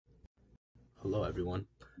Hello everyone.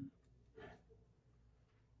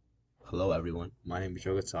 Hello everyone. My name is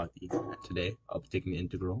Jagath Sathi, and today I'll be taking the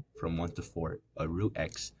integral from 1 to 4 of root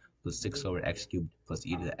x plus 6 over x cubed plus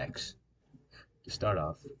e to the x. To start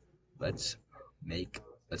off, let's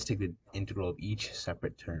let's take the integral of each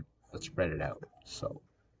separate term. Let's spread it out. So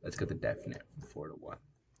let's get the definite from 4 to 1,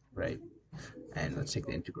 right? And let's take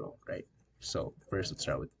the integral, right? So first let's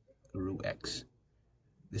start with root x.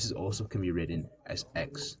 This is also can be written as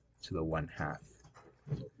x to the 1/2.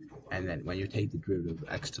 And then when you take the derivative of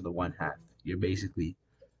x to the 1/2, you're basically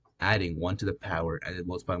adding 1 to the power and then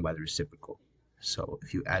multiplying by the reciprocal. So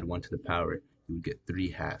if you add 1 to the power, you would get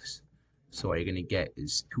 3/2. So what you're going to get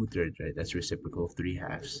is 2/3, right? That's reciprocal of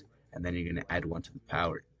 3/2. And then you're going to add 1 to the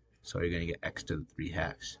power. So you're going to get x to the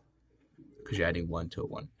 3/2 because you're adding 1 to a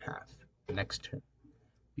 1/2. Next term,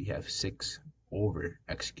 we have 6 over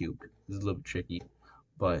x cubed. This is a little bit tricky,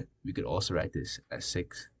 but we could also write this as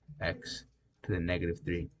 6x to the negative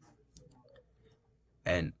 3.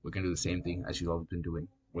 And we're going to do the same thing as you've always been doing.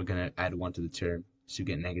 We're going to add 1 to the term, so you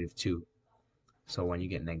get negative 2. So when you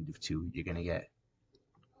get negative 2, you're going to get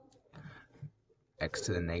x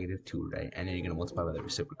to the negative 2, right? And then you're going to multiply by the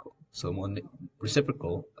reciprocal. So one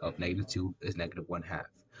reciprocal of negative 2 is negative 1/2.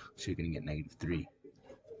 So you're going to get negative 3,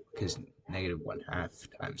 because negative 1/2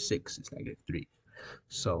 times 6 is negative 3.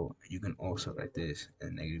 So you can also write this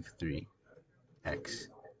as negative 3x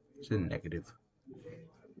to the negative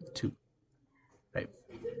 2, right?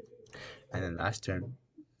 And then last term,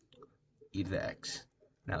 e to the x.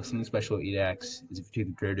 Now, something special with e to the x is if you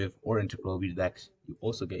take the derivative or integral of e to the x, you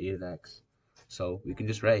also get e to the x. So we can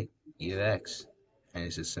just write e to the x, and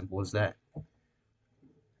it's as simple as that.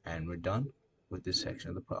 And we're done with this section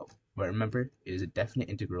of the problem. But remember, it is a definite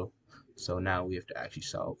integral, so now we have to actually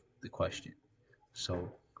solve the question.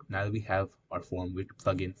 So now that we have our form, we have to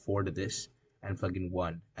plug in 4 to this and plug in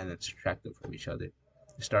 1 and then subtract them from each other.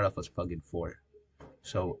 To start off, let's plug in 4.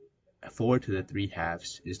 So 4 to the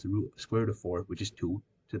 3/2 is the square root of 4, which is 2,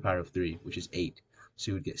 to the power of 3, which is 8.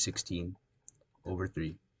 So you would get 16 over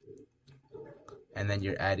 3. And then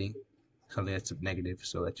you're adding something that's negative,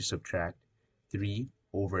 so let's just subtract 3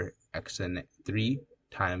 over x and 3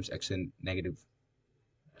 times x and negative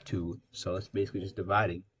 2. So it's basically just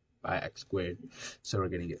dividing by x squared. So we're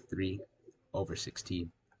going to get 3 over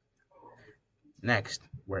 16. Next,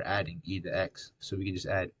 we're adding e to the x, so we can just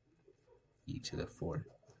add e to the 4.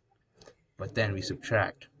 But then we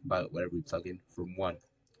subtract by whatever we plug in from 1.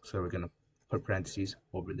 So we're going to put parentheses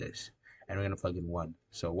over this. And we're going to plug in 1.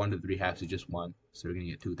 So 1 to the 3/2 is just 1. So we're going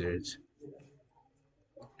to get 2/3.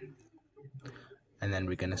 And then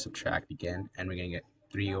we're going to subtract again. And we're going to get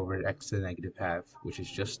 3 over x to the negative half, which is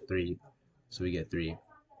just 3. So we get 3.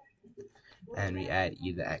 And we add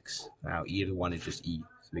e to the x. Now e to the 1 is just e.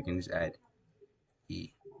 So we can just add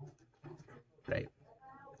e. Right?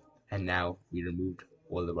 And now we removed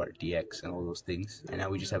all of our dx and all those things, and now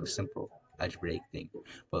we just have a simple algebraic thing.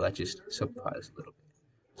 But let's just simplify this a little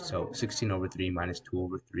bit. So 16 over 3 minus 2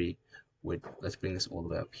 over 3 would, let's bring this all the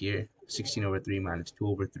way up here. 16 over 3 minus 2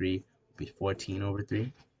 over 3 would be 14 over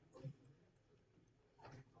 3.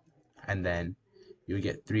 And then you would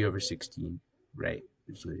get 3 over 16, right?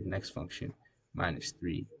 Which is the next function, minus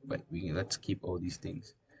 3. But let's keep all these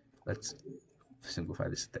things. Let's simplify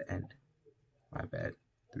this at the end. My bad.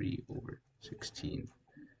 3 over 16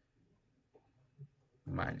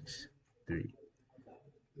 minus 3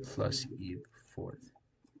 plus e to the 4th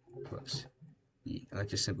plus e. And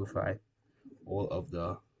let's just simplify all of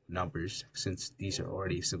the numbers since these are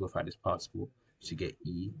already simplified as possible. So you get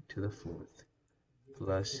e to the 4th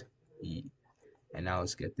plus e. And now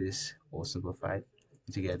let's get this all simplified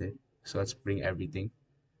together. So let's bring everything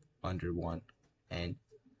under 1, and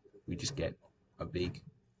we just get a big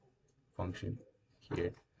function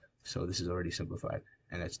here. So this is already simplified,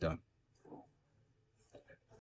 and that's done.